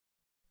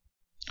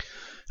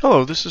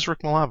Hello, this is Rick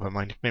Malava.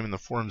 My nickname in the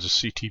forums is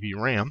CTV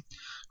Ram,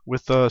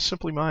 with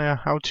simply my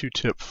how-to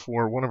tip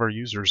for one of our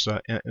users,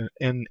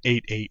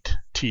 N88TR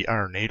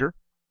Nader.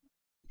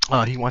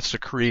 He wants to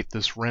create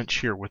this wrench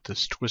here with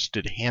this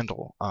twisted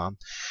handle.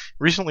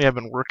 Recently, I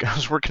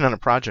was working on a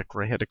project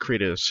where I had to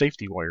create a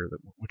safety wire,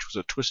 which was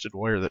a twisted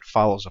wire that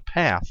follows a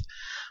path,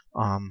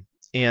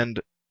 and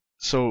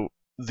so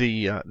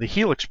the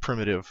helix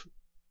primitive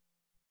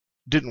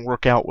didn't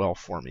work out well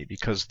for me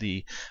because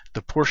the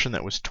portion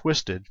that was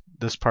twisted,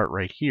 this part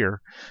right here,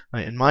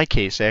 in my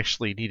case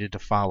actually needed to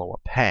follow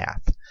a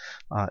path.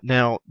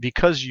 Now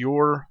because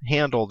your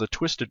handle, the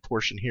twisted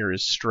portion here,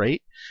 is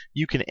straight,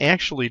 you can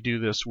actually do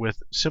this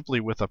simply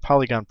with a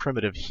polygon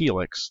primitive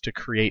helix to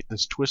create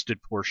this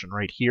twisted portion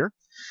right here.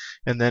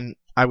 And then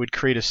I would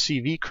create a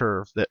CV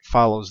curve that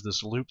follows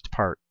this looped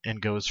part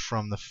and goes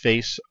from the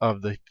face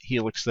of the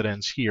helix that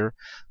ends here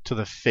to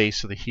the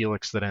face of the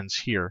helix that ends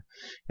here.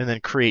 And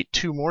then create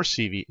two more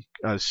CV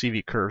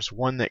curves,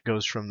 one that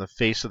goes from the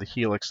face of the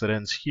helix that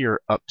ends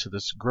here up to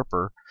this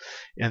gripper,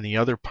 and the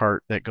other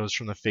part that goes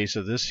from the face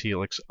of this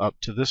helix up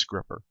to this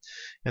gripper.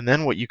 And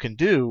then what you can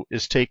do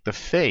is take the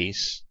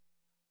face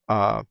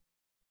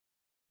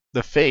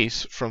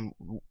from,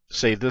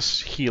 say,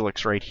 this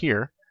helix right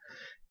here,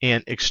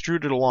 and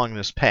extrude it along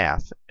this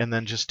path, and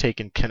then just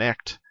take and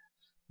connect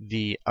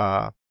the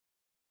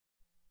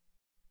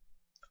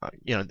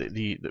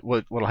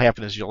what'll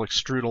happen is you'll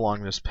extrude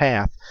along this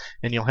path,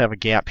 and you'll have a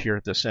gap here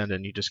at this end,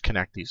 and you just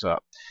connect these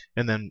up.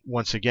 And then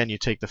once again, you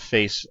take the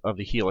face of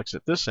the helix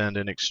at this end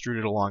and extrude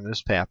it along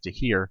this path to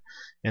here,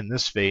 and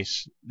this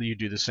face you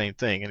do the same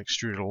thing and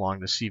extrude it along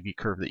the CV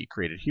curve that you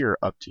created here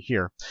up to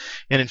here.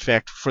 And in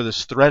fact, for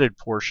this threaded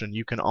portion,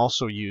 you can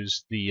also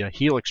use the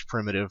helix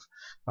primitive.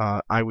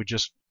 I would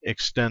just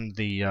extend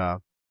the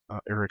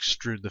or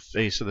extrude the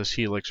face of this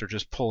helix, or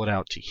just pull it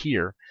out to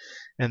here,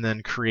 and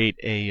then create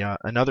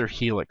another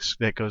helix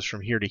that goes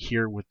from here to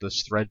here with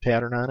this thread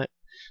pattern on it.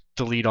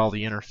 Delete all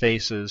the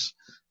interfaces,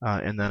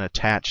 and then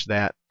attach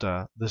that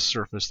this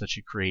surface that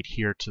you create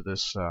here to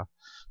this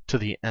to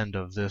the end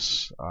of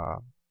this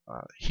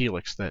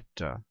helix, that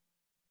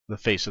the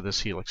face of this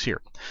helix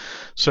here.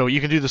 So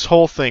you can do this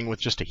whole thing with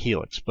just a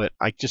helix, but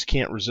I just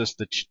can't resist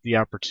the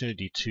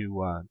opportunity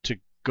to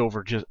go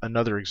over just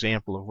another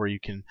example of where you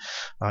can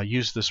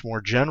use this more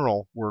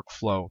general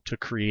workflow to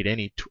create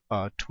any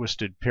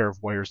twisted pair of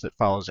wires that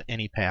follows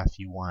any path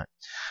you want.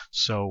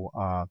 So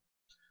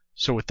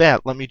with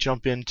that, let me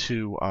jump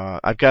into,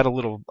 I've got a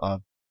little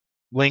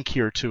link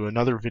here to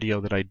another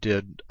video that I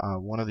did.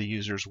 One of the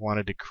users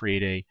wanted to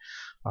create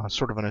a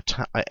sort of an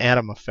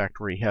atom effect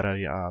where he had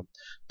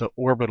the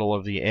orbital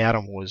of the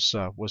atom was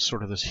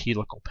sort of this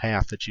helical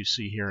path that you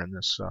see here in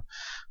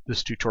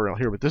this tutorial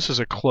here. But this is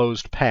a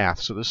closed path,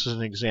 so this is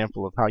an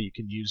example of how you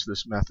can use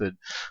this method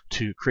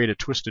to create a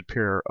twisted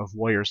pair of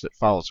wires that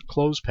follows a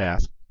closed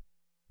path.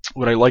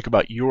 What I like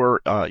about your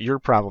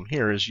problem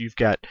here is you've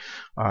got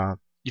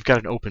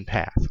an open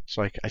path.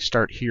 So I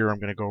start here, I'm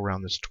going to go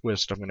around this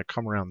twist, I'm going to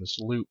come around this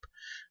loop,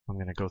 I'm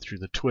going to go through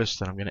the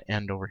twist, and I'm going to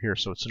end over here.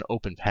 So it's an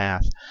open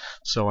path.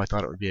 So I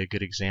thought it would be a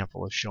good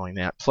example of showing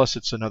that. Plus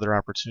it's another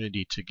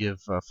opportunity to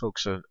give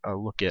folks a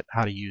look at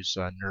how to use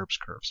NURBS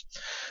curves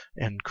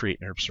and create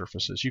NURBS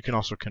surfaces. You can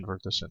also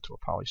convert this into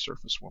a poly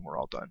surface when we're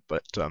all done.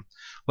 But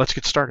let's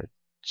get started.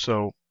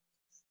 So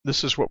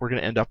this is what we're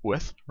going to end up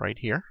with right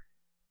here.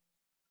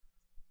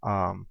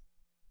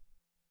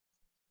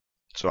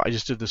 So I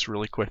just did this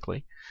really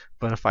quickly,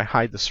 but if I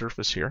hide the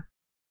surface here,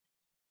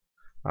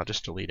 I'll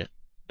just delete it.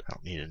 I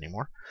don't need it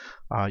anymore.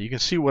 You can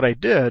see what I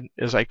did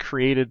is I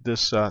created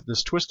this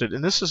twisted,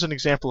 and this is an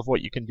example of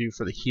what you can do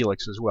for the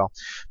helix as well.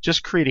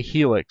 Just create a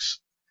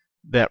helix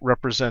that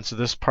represents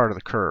this part of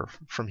the curve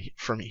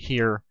from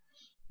here,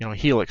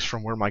 helix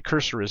from where my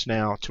cursor is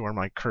now to where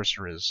my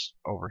cursor is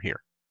over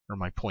here, or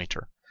my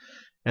pointer.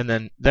 And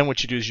then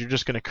what you do is you're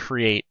just going to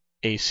create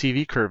a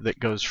CV curve that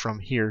goes from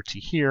here to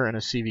here, and a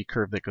CV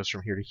curve that goes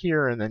from here to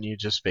here, and then you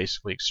just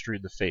basically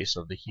extrude the face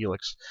of the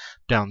helix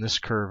down this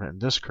curve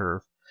and this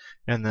curve.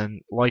 And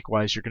then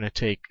likewise, you're going to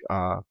take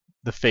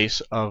the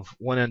face of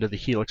one end of the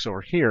helix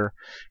over here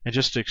and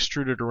just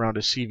extrude it around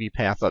a CV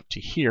path up to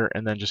here,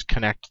 and then just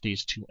connect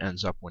these two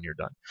ends up when you're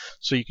done.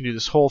 So you can do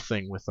this whole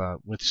thing with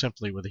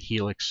simply with a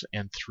helix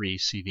and 3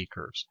 CV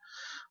curves.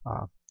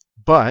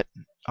 But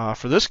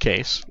for this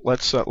case,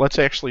 let's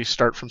actually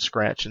start from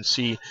scratch and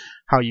see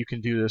how you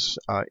can do this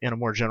in a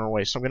more general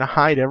way. So I'm going to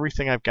hide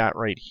everything I've got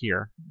right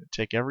here.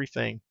 Take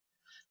everything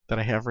that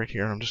I have right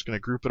here, and I'm just going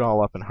to group it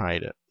all up and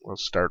hide it. We'll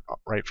start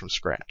right from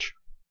scratch.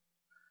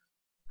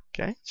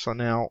 Okay, so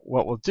now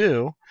what we'll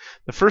do,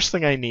 the first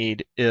thing I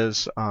need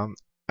is I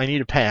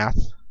need a path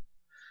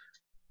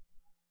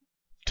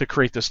to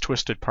create this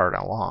twisted part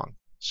along.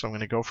 So I'm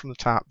going to go from the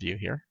top view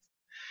here,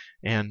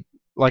 and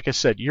like I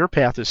said, your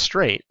path is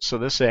straight, so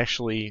this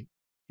actually,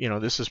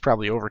 this is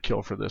probably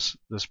overkill for this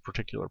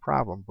particular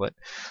problem, but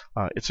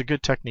it's a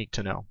good technique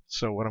to know.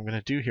 So what I'm going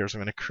to do here is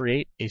I'm going to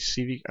create a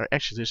CV, or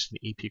actually this is an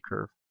EP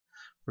curve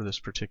for this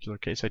particular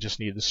case. I just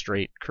need the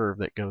straight curve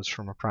that goes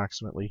from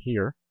approximately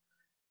here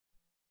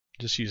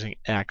just using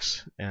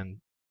X and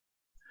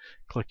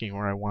clicking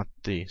where I want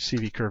the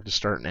CV curve to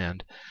start and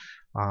end.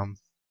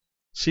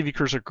 CV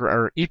curves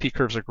or EP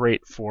curves are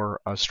great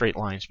for straight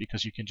lines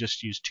because you can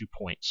just use 2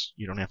 points.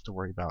 You don't have to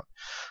worry about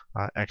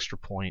extra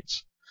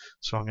points.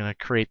 So I'm going to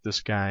create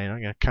this guy, and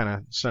I'm going to kind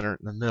of center it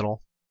in the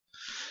middle.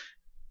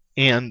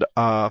 And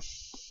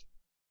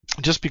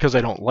just because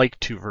I don't like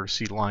 2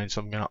 vertice lines,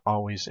 I'm going to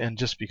always, and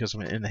just because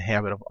I'm in the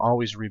habit of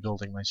always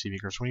rebuilding my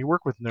CV curves. When you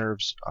work with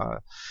NURBS,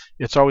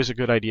 it's always a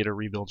good idea to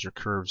rebuild your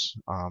curves.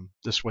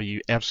 This way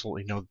you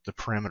absolutely know that the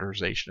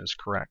parameterization is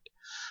correct.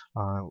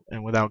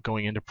 And without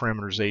going into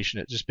parameterization,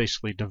 it just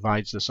basically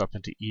divides this up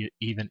into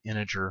even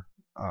integer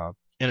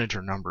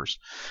numbers,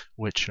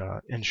 which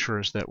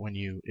ensures that when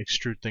you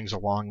extrude things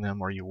along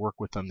them or you work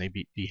with them, they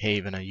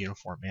behave in a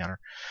uniform manner.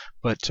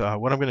 But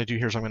what I'm going to do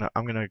here is I'm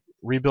going to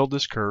rebuild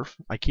this curve.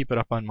 I keep it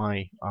up on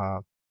my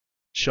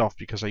shelf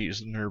because I use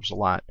the NURBS a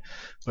lot.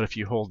 But if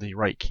you hold the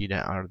right key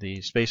down or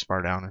the space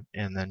bar down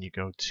and then you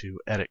go to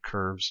Edit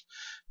Curves,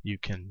 you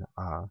can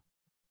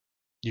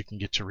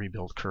get to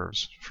rebuild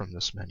curves from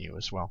this menu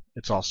as well.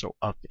 It's also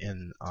up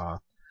in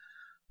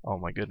oh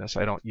my goodness,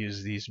 I don't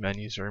use these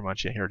menus very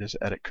much. And here it is,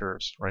 Edit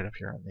Curves, right up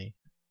here in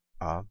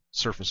the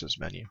Surfaces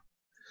menu.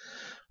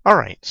 All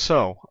right,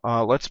 so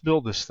let's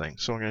build this thing.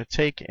 So I'm going to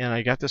take, and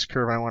I got this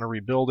curve, and I want to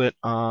rebuild it.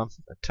 10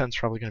 is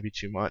probably going to be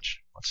too much.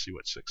 Let's see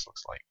what 6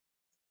 looks like.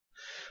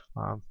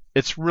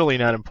 It's really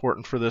not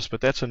important for this,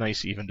 but that's a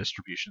nice even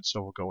distribution,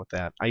 so we'll go with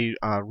that. I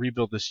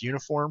rebuild this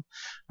uniform.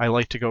 I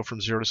like to go from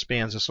 0 to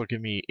spans. This will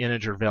give me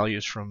integer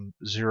values from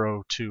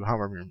 0 to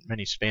however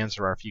many spans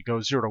there are. If you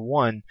go 0 to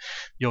 1,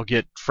 you'll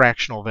get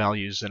fractional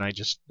values, and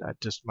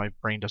my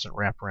brain doesn't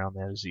wrap around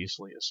that as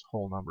easily as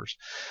whole numbers.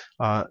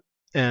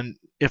 And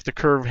if the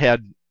curve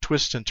had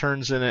twists and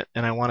turns in it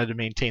and I wanted to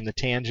maintain the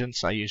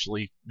tangents, I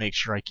usually make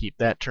sure I keep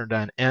that turned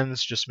on.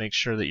 Ends, just make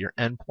sure that your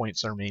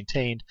endpoints are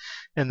maintained.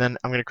 And then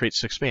I'm going to create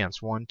 6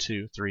 spans. 1,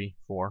 2, 3,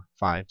 4,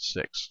 5,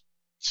 6.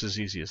 It's as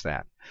easy as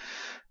that.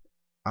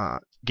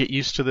 Get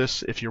used to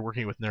this. If you're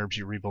working with NURBS,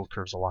 you rebuild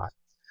curves a lot.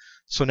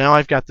 So now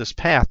I've got this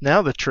path.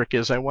 Now the trick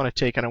is I want to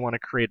take and I want to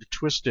create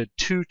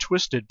two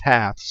twisted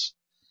paths,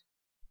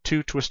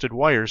 2 twisted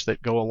wires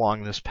that go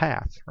along this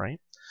path, right?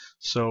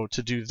 So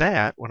to do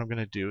that, what I'm going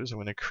to do is I'm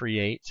going to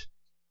create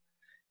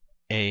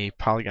a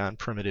polygon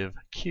primitive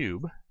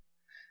cube,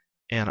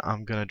 and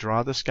I'm going to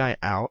draw this guy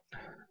out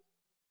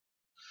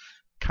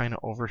kind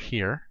of over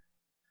here,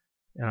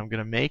 and I'm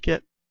going to make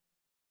it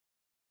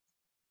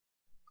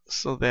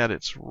so that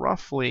it's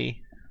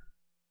roughly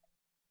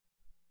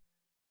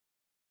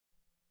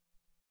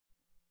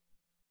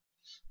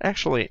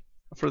actually,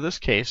 for this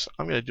case,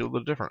 I'm going to do a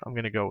little different. I'm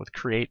going to go with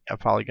create a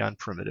polygon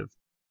primitive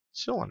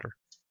cylinder.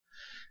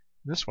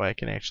 This way I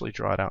can actually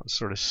draw it out and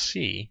sort of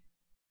see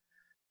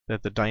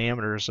that the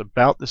diameter is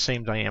about the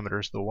same diameter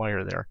as the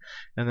wire there.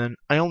 And then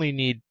I only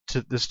need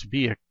this to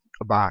be a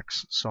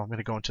box, so I'm going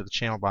to go into the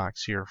channel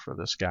box here for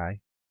this guy.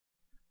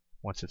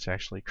 Once it's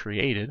actually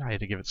created, I had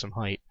to give it some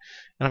height.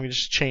 And I'm going to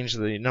just change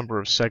the number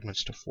of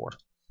segments to 4,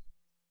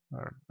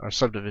 or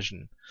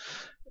subdivision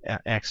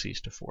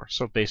axes to 4.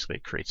 So basically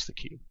it creates the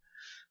cube.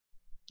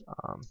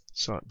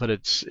 But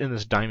it's in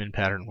this diamond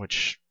pattern,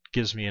 which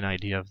gives me an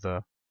idea of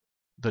the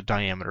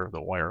diameter of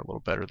the wire a little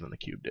better than the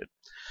cube did.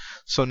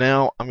 So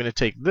now I'm going to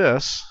take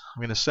this,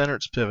 I'm going to center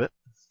its pivot,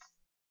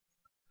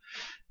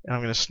 and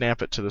I'm going to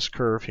snap it to this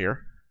curve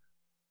here,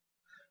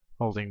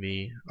 holding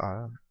the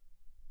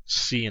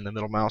C in the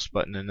middle mouse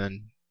button and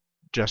then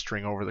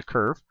gesturing over the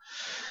curve.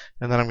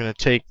 And then I'm going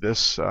to take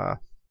this and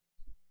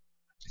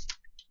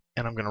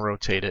I'm going to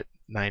rotate it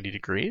 90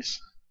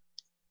 degrees.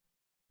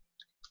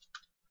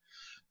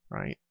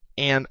 Right?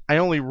 And I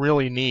only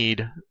really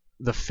need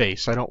the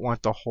face. I don't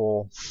want the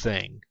whole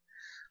thing.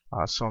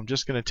 So I'm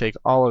just going to take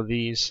all of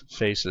these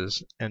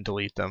faces and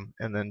delete them,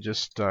 and then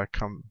just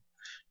come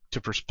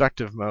to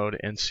perspective mode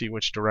and see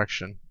which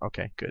direction.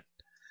 Okay, good.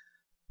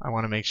 I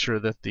want to make sure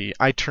that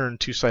I turn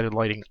two-sided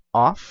lighting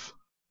off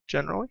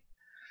generally,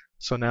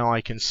 so now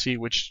I can see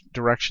which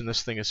direction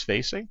this thing is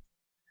facing.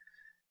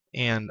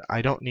 And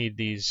I don't need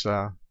these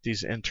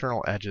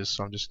internal edges,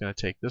 so I'm just going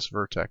to take this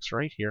vertex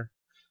right here,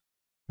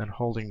 and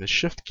holding the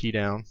Shift key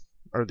down,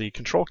 or the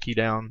Control key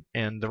down,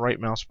 and the right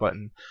mouse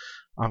button,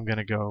 I'm going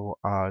to go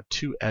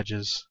 2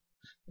 edges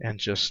and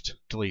just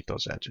delete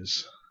those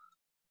edges.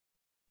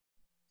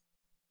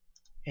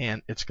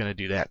 And it's going to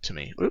do that to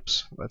me.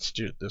 Oops, let's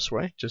do it this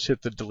way. Just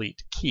hit the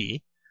delete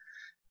key,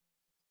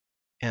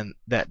 and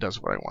that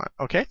does what I want.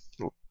 Okay,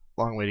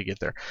 long way to get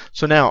there.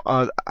 So now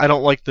I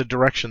don't like the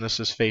direction this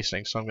is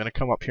facing, so I'm going to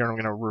come up here and I'm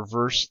going to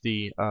reverse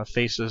the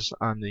faces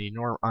on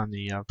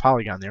the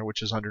polygon there,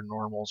 which is under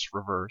normals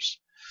reverse.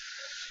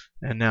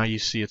 And now you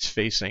see it's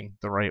facing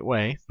the right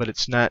way, but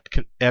it's not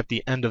at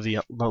the end of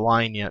the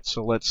line yet.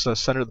 So let's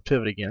center the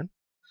pivot again.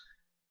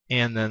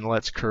 and then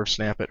let's curve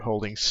snap it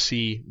holding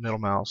C middle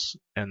mouse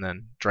and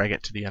then drag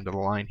it to the end of the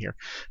line here.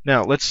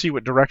 Now let's see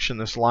what direction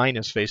this line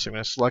is facing. I'm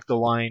going to select the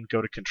line,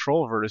 go to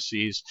control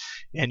vertices,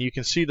 and you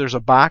can see there's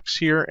a box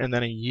here and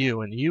then a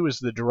U, and U is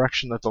the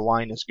direction that the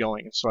line is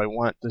going. And so I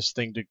want this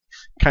thing to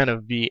kind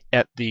of be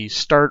at the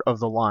start of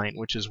the line,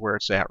 which is where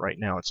it's at right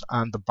now. It's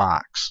on the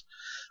box.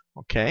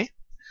 Okay,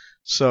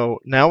 so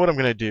now what I'm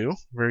going to do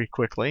very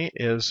quickly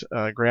is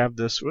grab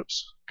this,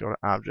 whoops, go to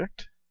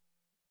object.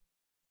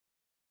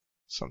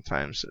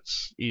 Sometimes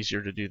it's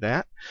easier to do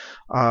that.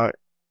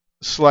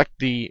 Select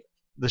the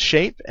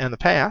shape and the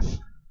path,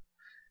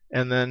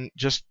 and then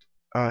just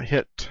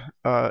hit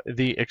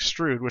the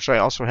extrude, which I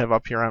also have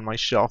up here on my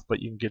shelf, but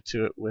you can get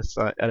to it with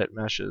edit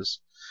meshes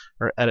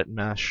or edit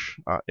mesh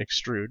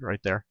extrude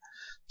right there.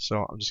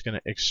 So I'm just going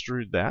to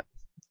extrude that,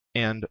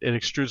 and it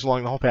extrudes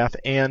along the whole path.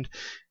 And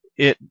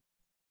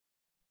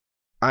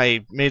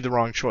I made the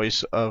wrong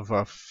choice of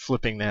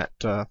flipping that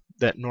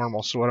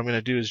normal. So what I'm going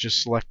to do is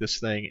just select this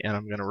thing, and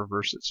I'm going to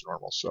reverse its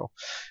normal so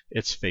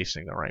it's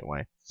facing the right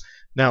way.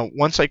 Now,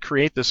 once I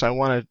create this, I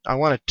want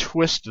to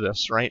twist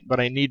this, right? But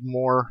I need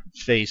more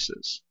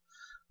faces.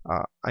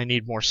 I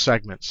need more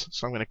segments.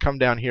 So I'm going to come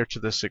down here to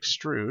this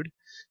extrude,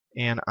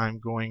 and I'm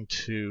going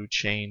to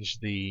change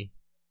the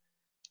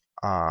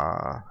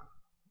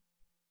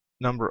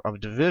number of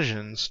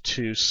divisions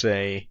to,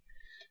 say,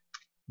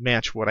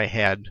 match what I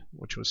had,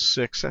 which was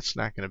 6. That's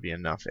not going to be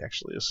enough,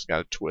 actually. This has got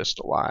to twist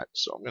a lot,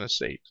 so I'm going to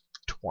say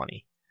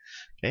 20.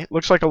 Okay, it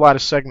looks like a lot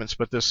of segments,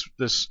 but this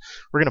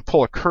we're going to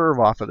pull a curve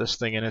off of this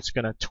thing, and it's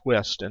going to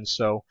twist, and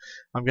so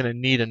I'm going to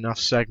need enough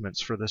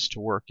segments for this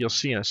to work. You'll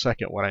see in a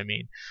second what I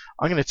mean.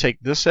 I'm going to take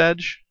this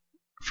edge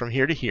from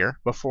here to here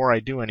before I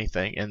do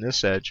anything, and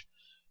this edge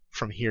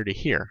from here to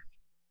here.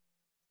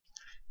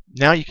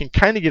 Now you can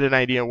kind of get an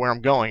idea where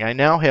I'm going. I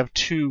now have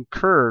two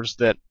curves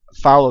that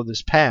follow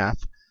this path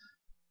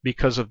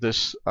because of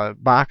this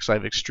box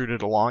I've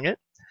extruded along it.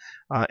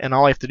 And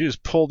all I have to do is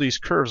pull these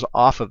curves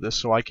off of this,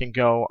 so I can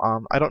go,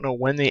 I don't know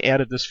when they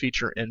added this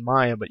feature in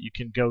Maya, but you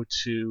can go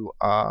to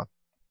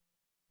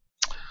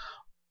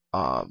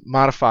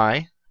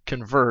modify,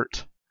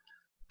 convert,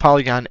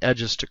 polygon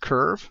edges to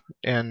curve,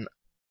 and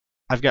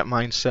I've got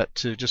mine set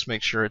to just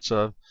make sure it's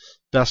a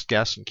best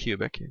guess in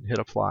cubic, and hit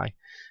apply.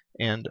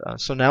 And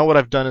so now what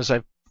I've done is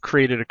I've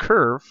created a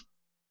curve.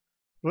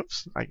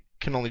 Whoops, I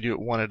can only do it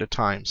one at a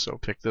time, so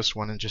pick this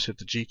one and just hit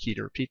the G key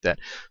to repeat that.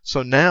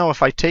 So now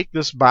if I take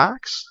this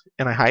box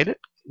and I hide it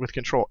with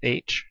Control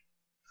H,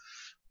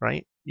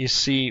 right, you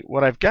see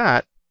what I've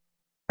got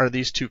are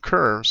these two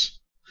curves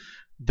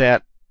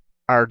that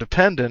are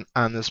dependent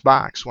on this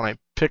box. When I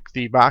pick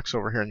the box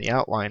over here in the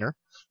outliner,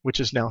 which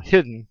is now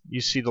hidden,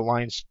 you see the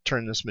lines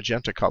turn this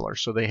magenta color,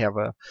 so they have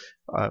a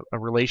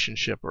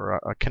relationship or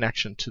a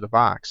connection to the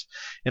box.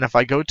 And if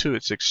I go to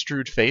its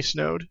extrude face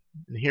node,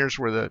 and here's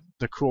where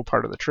the cool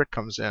part of the trick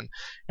comes in,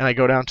 and I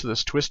go down to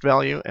this twist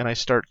value and I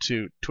start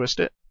to twist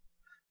it,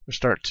 or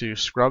start to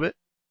scrub it,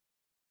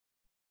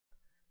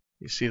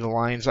 you see the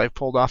lines I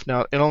pulled off.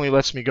 Now it only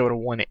lets me go to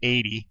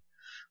 180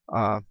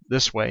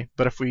 this way,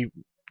 but if we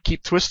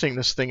keep twisting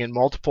this thing in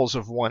multiples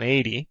of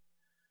 180,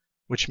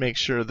 which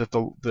makes sure that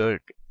the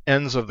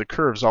ends of the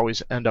curves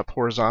always end up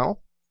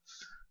horizontal.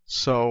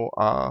 So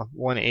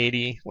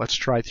 180, let's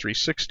try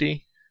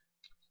 360.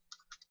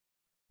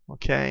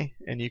 Okay,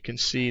 and you can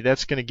see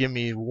that's going to give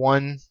me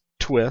one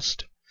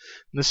twist.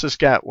 And this has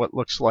got what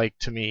looks like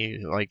to me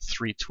like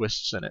 3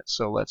 twists in it.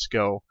 So let's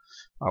go,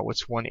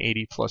 what's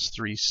 180 plus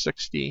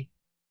 360?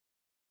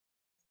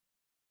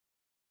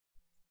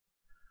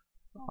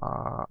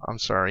 I'm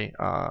sorry,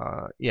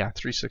 yeah,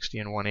 360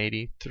 and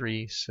 180,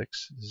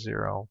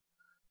 360.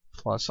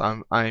 Plus,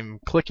 I'm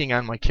clicking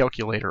on my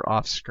calculator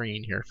off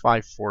screen here,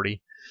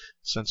 540,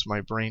 since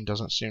my brain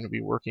doesn't seem to be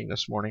working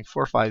this morning.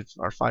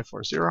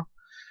 540,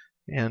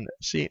 and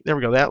see, there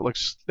we go. That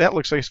looks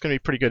like it's going to be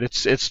pretty good.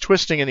 It's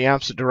twisting in the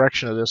opposite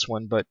direction of this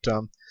one, but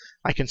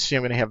I can see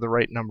I'm going to have the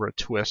right number of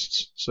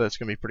twists, so that's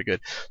going to be pretty good.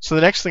 So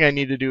the next thing I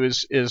need to do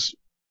is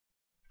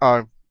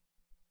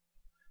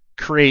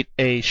create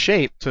a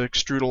shape to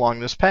extrude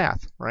along this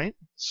path, right?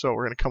 So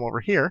we're going to come over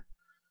here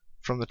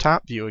from the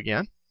top view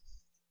again.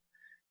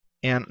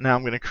 And now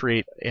I'm going to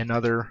create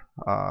another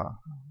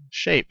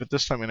shape, but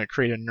this time I'm going to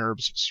create a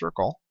NURBS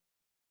circle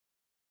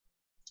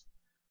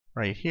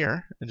right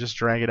here and just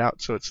drag it out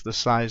so it's the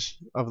size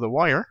of the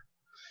wire.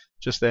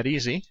 Just that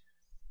easy.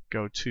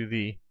 Go to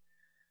the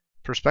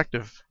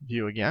perspective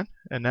view again,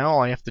 and now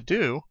all I have to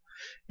do,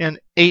 and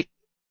 8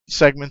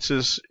 segments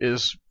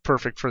is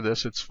perfect for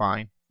this. It's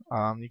fine.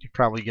 You could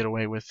probably get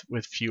away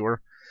with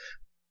fewer.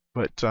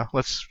 But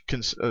let's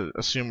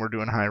assume we're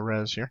doing high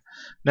res here.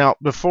 Now,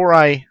 before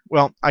I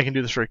can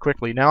do this very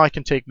quickly. Now I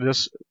can take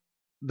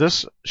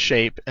this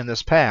shape and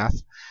this path,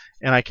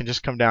 and I can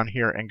just come down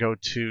here and go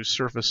to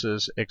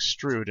Surfaces,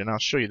 Extrude, and I'll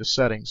show you the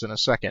settings in a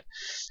second.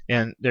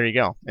 And there you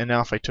go. And now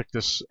if I took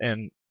this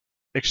and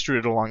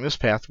extruded along this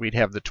path, we'd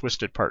have the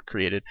twisted part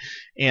created.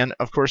 And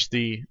of course,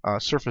 the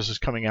surface is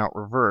coming out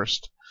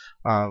reversed.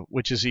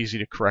 which is easy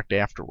to correct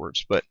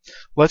afterwards. But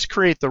let's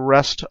create the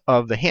rest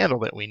of the handle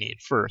that we need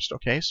first.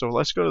 Okay, so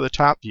let's go to the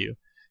top view.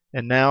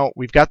 And now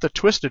we've got the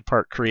twisted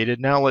part created.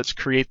 Now let's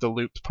create the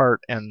looped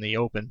part and the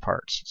open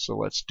parts. So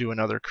let's do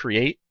another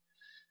create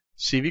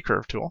CV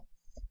curve tool,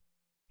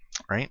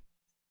 right?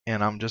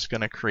 And I'm just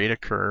going to create a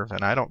curve,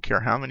 and I don't care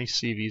how many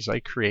CVs I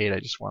create, I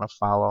just want to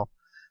follow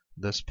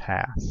this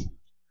path,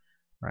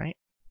 right?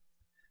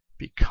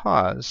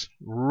 Because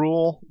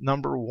rule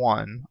number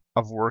one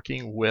of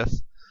working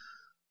with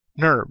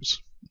NURBS,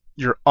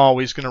 you're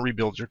always going to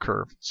rebuild your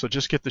curve. So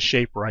just get the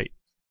shape right.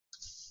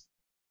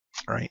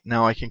 All right,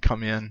 now I can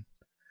come in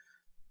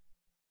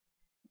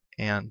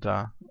and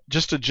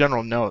just a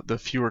general note: the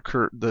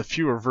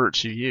fewer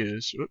verts you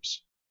use,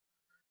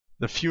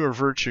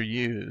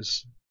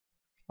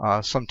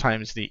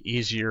 sometimes the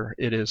easier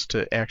it is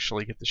to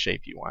actually get the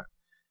shape you want.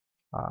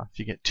 If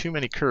you get too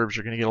many curves,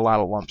 you're going to get a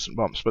lot of lumps and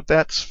bumps, but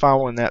that's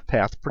following that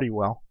path pretty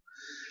well.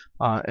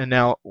 And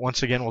now,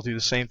 once again, we'll do the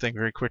same thing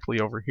very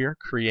quickly over here.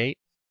 Create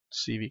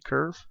CV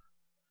curve,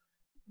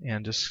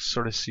 and just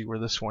sort of see where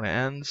this one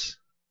ends,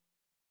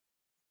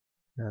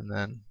 and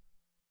then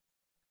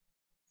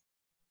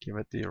give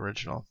it the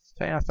original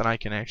path, and I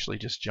can actually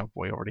just jump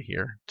way over to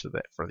here to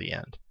that for the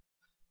end.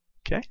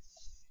 Okay,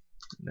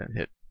 and then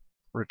hit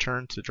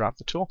return to drop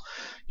the tool,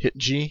 hit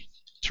G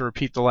to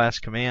repeat the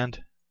last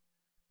command,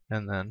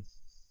 and then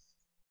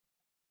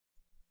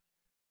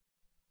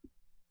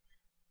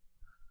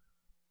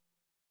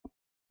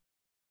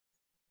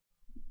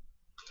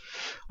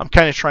I'm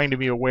kind of trying to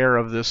be aware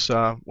of this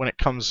when it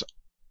comes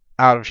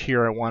out of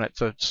here. I want it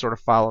to sort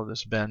of follow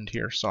this bend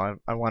here, so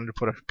I wanted to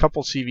put a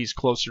couple CVs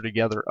closer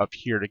together up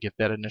here to get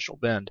that initial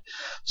bend.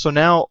 So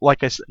now,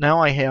 like I said,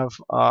 now I have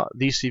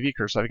these CV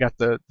curves. I've got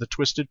the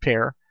twisted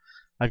pair,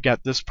 I've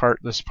got this part,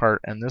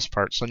 and this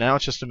part. So now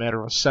it's just a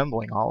matter of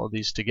assembling all of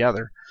these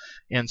together.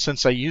 And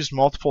since I used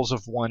multiples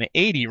of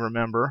 180,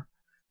 remember,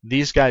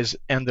 these guys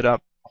ended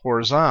up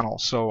horizontal,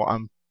 so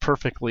I'm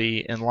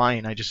perfectly in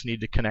line. I just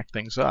need to connect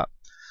things up.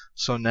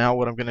 So now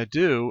what I'm going to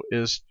do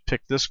is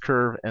pick this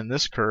curve, and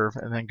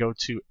then go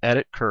to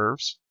Edit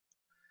Curves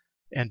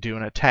and do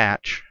an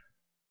attach.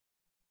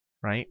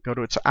 Right? Go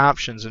to its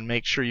options and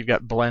make sure you've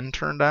got Blend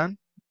turned on,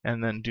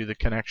 and then do the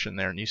connection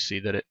there, and you see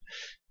that it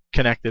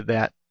connected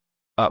that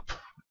up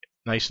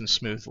nice and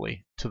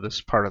smoothly to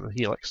this part of the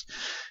helix.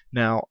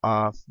 Now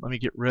let me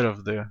get rid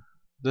of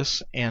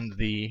this and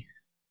the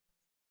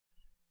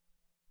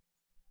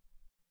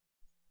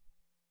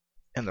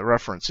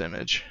reference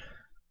image,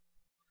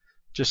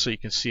 just so you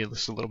can see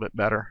this a little bit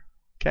better.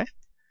 Okay,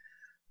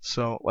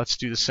 so let's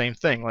do the same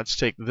thing. Let's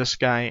take this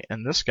guy,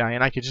 and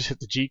I could just hit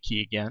the G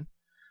key again,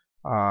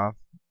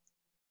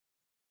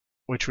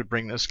 which would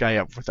bring this guy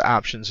up with the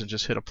options, and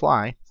just hit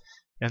apply.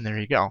 And there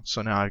you go.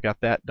 So now I've got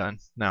that done.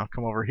 Now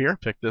come over here,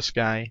 pick this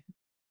guy.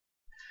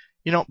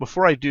 You know,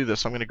 before I do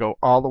this, I'm going to go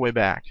all the way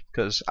back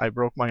because I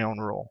broke my own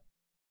rule,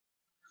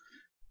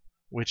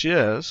 which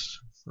is,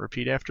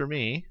 repeat after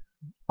me,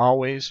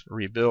 always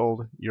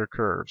rebuild your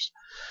curves.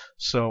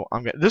 So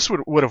this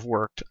would have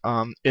worked.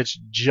 It's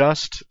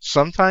just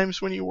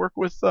sometimes when you work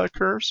with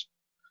curves.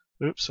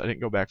 Oops, I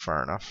didn't go back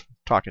far enough. I'm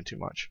talking too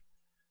much.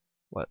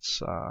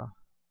 Let's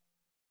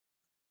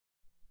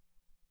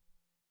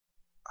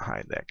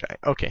hide that guy.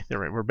 Okay, there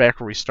we're back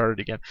where we started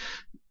again.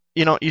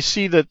 You know, you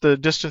see that the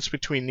distance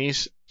between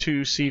these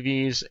two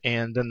CVs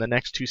and then the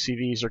next two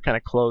CVs are kind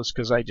of close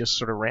because I just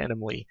sort of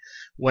randomly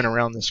went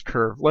around this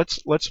curve.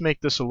 Let's make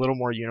this a little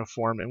more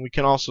uniform, and we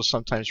can also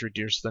sometimes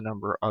reduce the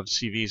number of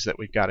CVs that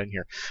we've got in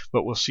here,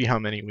 but we'll see how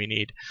many we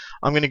need.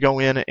 I'm going to go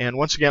in, and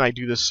once again, I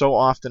do this so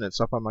often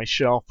it's up on my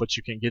shelf, but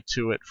you can get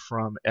to it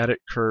from Edit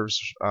Curves,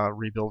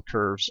 Rebuild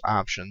Curves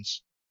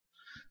options.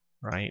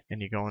 Right,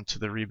 and you go into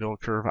the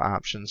rebuild curve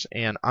options,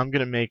 and I'm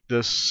going to make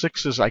this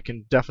 6s. I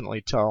can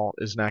definitely tell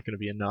is not going to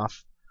be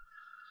enough.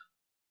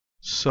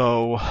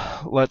 So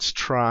let's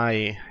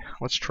try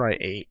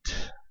 8.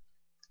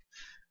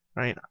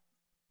 Right,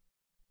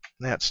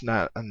 that's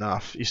not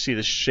enough. You see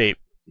the shape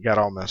got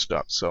all messed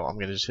up, so I'm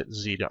going to just hit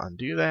Z to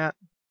undo that.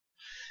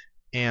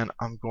 And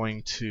I'm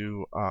going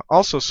to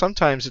also,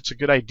 sometimes it's a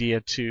good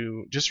idea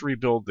to just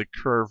rebuild the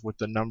curve with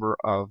the number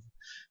of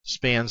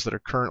spans that are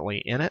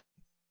currently in it.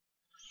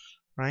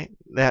 Right,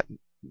 that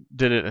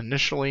did it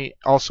initially.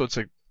 Also, it's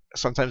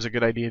sometimes a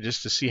good idea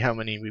just to see how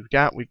many we've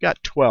got. We've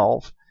got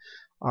 12.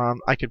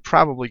 I could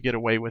probably get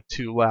away with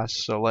 2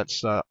 less. So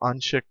let's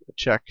uncheck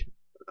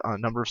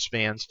number of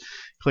spans.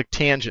 Click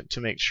tangent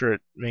to make sure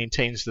it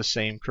maintains the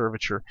same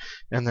curvature,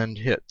 and then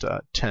hit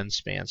 10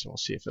 spans, and we'll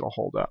see if it'll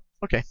hold up.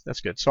 Okay,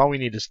 that's good. So all we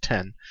need is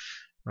 10.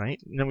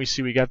 Right, and then we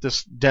see we got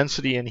this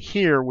density in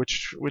here,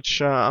 which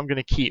I'm going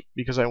to keep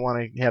because I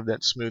want to have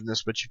that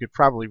smoothness, but you could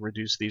probably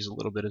reduce these a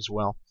little bit as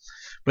well.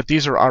 But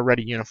these are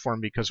already uniform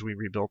because we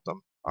rebuilt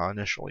them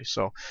initially.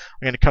 So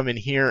I'm going to come in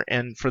here,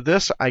 and for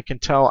this I can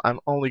tell I'm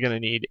only going to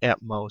need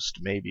at most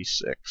maybe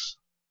 6.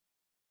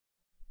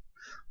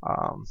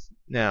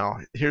 Now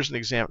here's an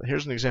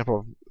example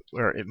of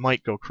where it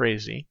might go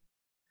crazy.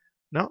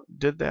 No,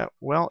 did that?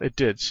 Well, it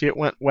did. See, it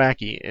went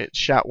wacky. It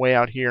shot way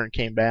out here and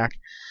came back.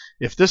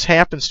 If this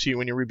happens to you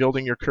when you're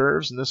rebuilding your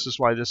curves, and this is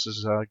why this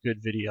is a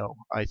good video,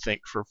 I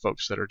think, for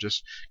folks that are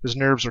just, because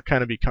NURBS are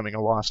kind of becoming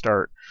a lost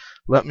art.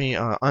 Let me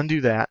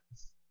undo that.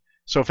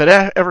 So if it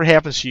ever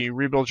happens to you, you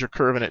rebuild your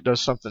curve and it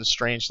does something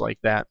strange like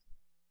that,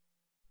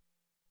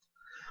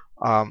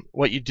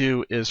 what you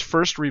do is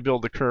first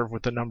rebuild the curve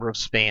with the number of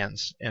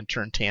spans and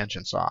turn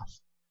tangents off.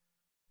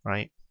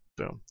 Right?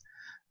 Boom.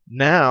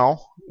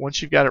 Now,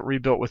 once you've got it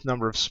rebuilt with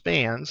number of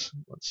spans,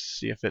 let's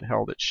see if it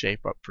held its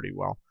shape up pretty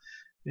well.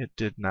 It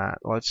did not.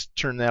 Let's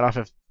turn that off.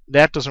 If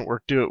that doesn't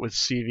work, do it with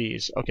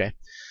CVs. Okay.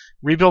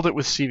 Rebuild it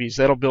with CVs.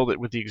 That'll build it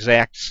with the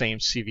exact same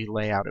CV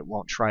layout. It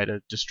won't try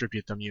to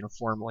distribute them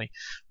uniformly.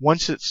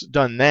 Once it's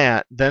done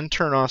that, then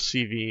turn off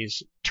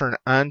CVs, turn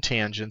on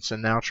tangents,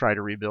 and now try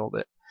to rebuild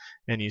it.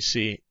 And you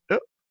see,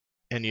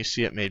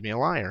 it made me a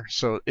liar.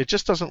 So it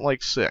just doesn't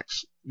like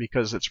 6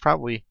 because it's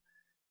probably.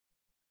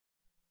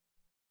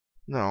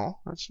 No,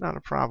 that's not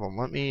a problem.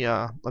 Let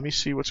me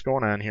see what's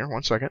going on here.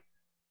 1 second.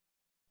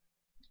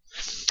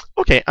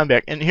 Okay, I'm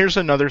back. And here's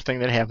another thing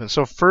that happens.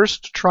 So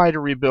first, try to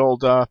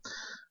rebuild.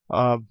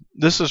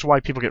 This is why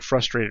people get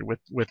frustrated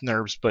with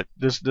NURBS, but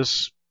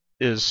this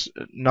is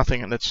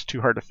nothing that's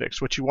too hard to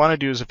fix. What you want to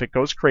do is, if it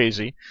goes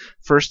crazy,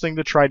 first thing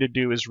to try to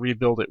do is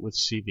rebuild it with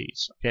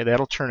CVs. Okay,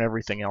 that'll turn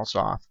everything else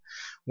off.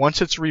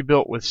 Once it's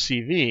rebuilt with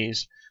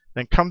CVs,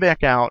 then come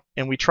back out,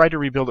 and we tried to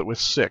rebuild it with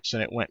 6,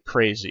 and it went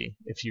crazy,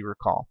 if you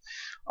recall.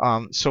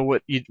 So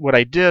what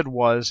I did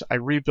was I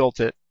rebuilt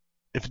it.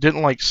 If it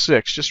didn't like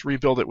 6, just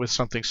rebuild it with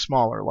something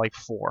smaller, like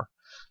 4.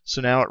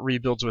 So now it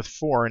rebuilds with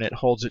 4, and it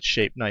holds its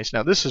shape nice.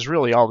 Now this is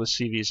really all the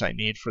CVs I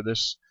need for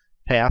this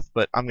path,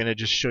 but I'm going to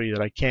just show you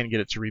that I can get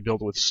it to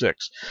rebuild with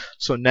 6.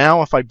 So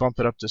now if I bump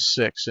it up to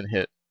 6 and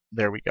hit,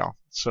 there we go.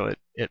 So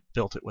it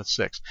built it with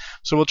 6.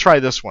 So we'll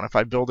try this one. If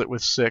I build it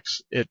with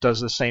 6, it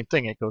does the same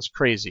thing. It goes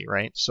crazy,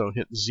 right? So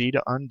hit Z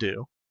to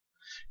undo.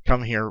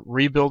 Come here,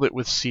 rebuild it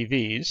with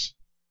CVs.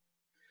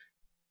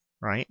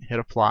 Right? Hit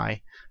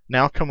apply.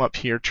 Now come up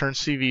here, turn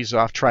CVs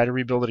off, try to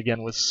rebuild it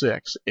again with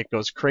 6. It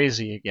goes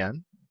crazy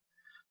again.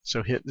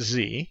 So hit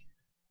Z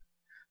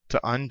to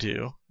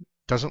undo.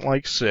 Doesn't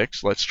like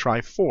 6. Let's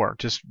try 4.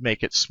 Just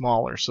make it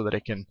smaller so that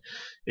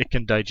it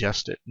can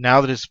digest it.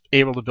 Now that it's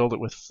able to build it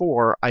with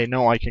 4, I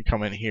know I can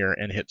come in here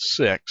and hit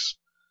 6,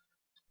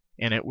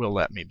 and it will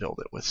let me build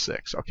it with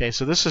 6. Okay,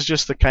 so this is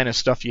just the kind of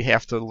stuff you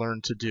have to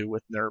learn to do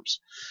with NURBS.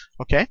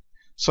 Okay,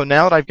 so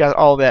now that I've got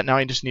all that, now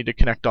I just need to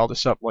connect all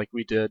this up like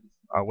we did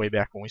way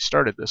back when we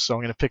started this. So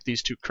I'm going to pick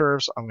these 2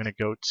 curves. I'm going to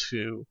go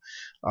to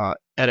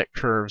Edit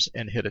Curves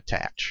and hit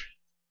Attach.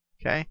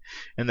 Okay,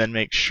 and then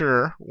make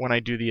sure when I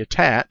do the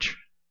attach,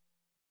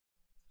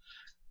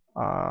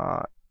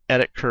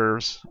 Edit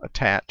Curves,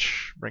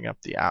 Attach, bring up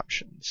the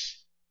options.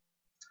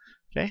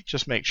 Okay,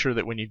 just make sure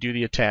that when you do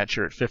the attach,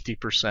 you're at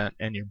 50%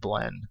 and you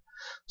blend.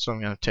 So I'm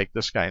going to take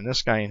this guy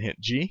and hit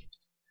G,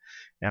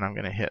 and I'm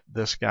going to hit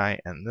this guy,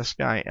 and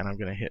I'm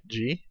going to hit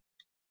G,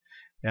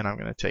 and I'm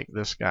going to take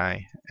this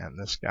guy, and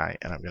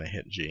I'm going to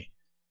hit G.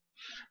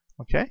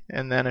 Okay,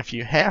 and then if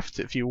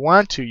you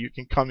want to, you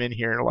can come in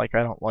here. Like,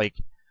 I don't like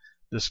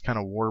this kind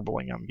of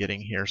warbling I'm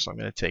getting here, so I'm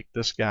going to take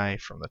this guy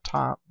from the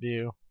top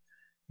view,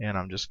 and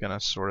I'm just going to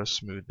sort of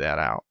smooth that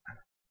out.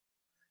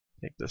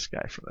 Take this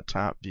guy from the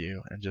top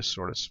view and just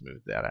sort of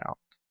smooth that out.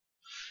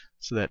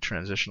 So that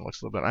transition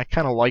looks a little bit. I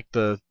kind of like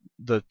the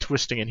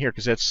twisting in here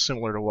because that's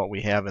similar to what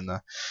we have in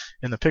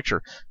the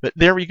picture. But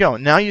there we go.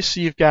 Now you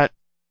see you've got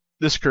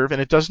this curve,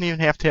 and it doesn't even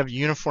have to have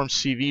uniform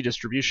CV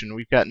distribution.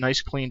 We've got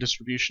nice clean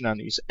distribution on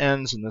these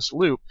ends in this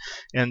loop,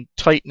 and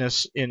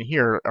tightness in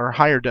here, or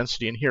higher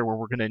density in here, where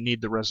we're going to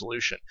need the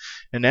resolution.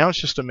 And now it's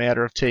just a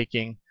matter of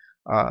taking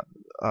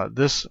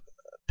this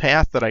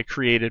path that I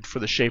created for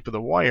the shape of the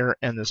wire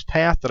and this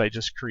path that I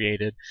just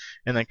created,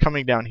 and then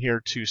coming down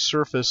here to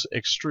Surface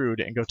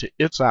Extrude and go to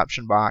its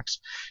option box,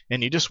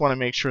 and you just want to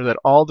make sure that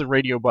all the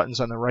radio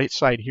buttons on the right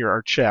side here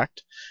are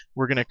checked.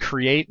 We're going to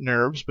create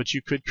NURBS, but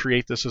you could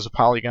create this as a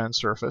polygon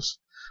surface,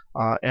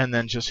 and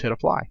then just hit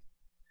apply.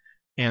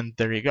 And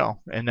there you go.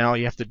 And now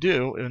you have to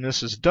do, and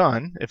this is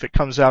done, if it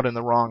comes out in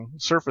the wrong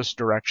surface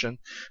direction,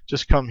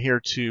 just come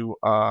here to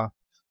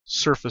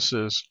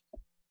Surfaces,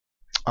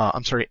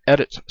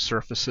 Edit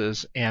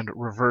Surfaces and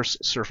Reverse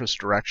Surface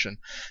Direction,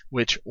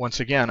 which once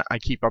again I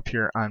keep up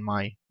here on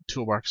my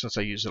toolbar since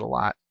I use it a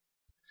lot,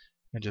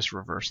 and just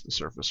reverse the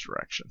surface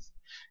direction.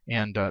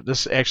 And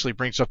this actually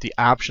brings up the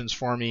options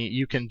for me.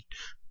 You can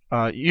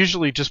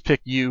usually just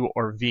pick U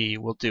or V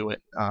will do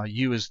it.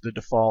 U is the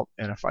default,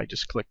 and if I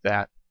just click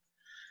that,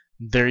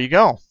 there you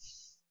go.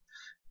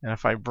 And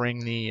if I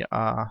bring the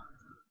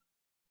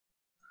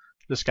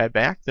this guy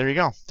back, there you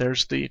go.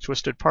 There's the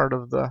twisted part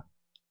of the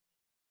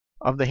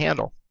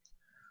handle.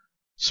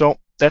 So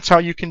that's how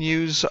you can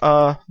use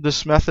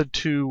this method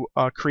to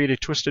create a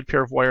twisted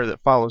pair of wire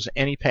that follows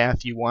any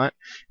path you want.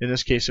 In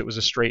this case, it was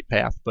a straight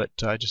path, but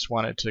I just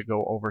wanted to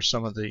go over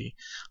some of the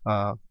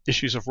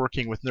issues of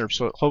working with NURBS.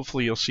 So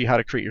hopefully you'll see how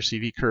to create your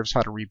CV curves,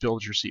 how to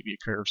rebuild your CV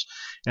curves,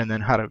 and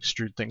then how to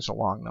extrude things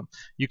along them.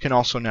 You can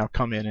also now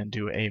come in and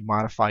do a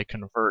modify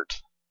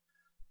convert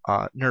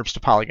NURBS to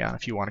polygon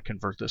if you want to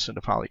convert this into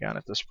polygon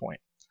at this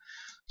point.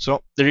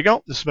 So there you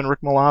go. This has been Rick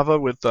Malava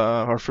with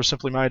for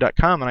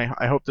simplymaya.com, and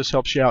I hope this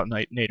helps you out,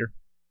 Nader,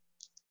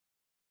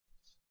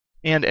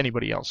 and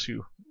anybody else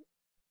who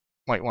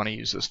might want to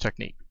use this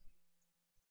technique.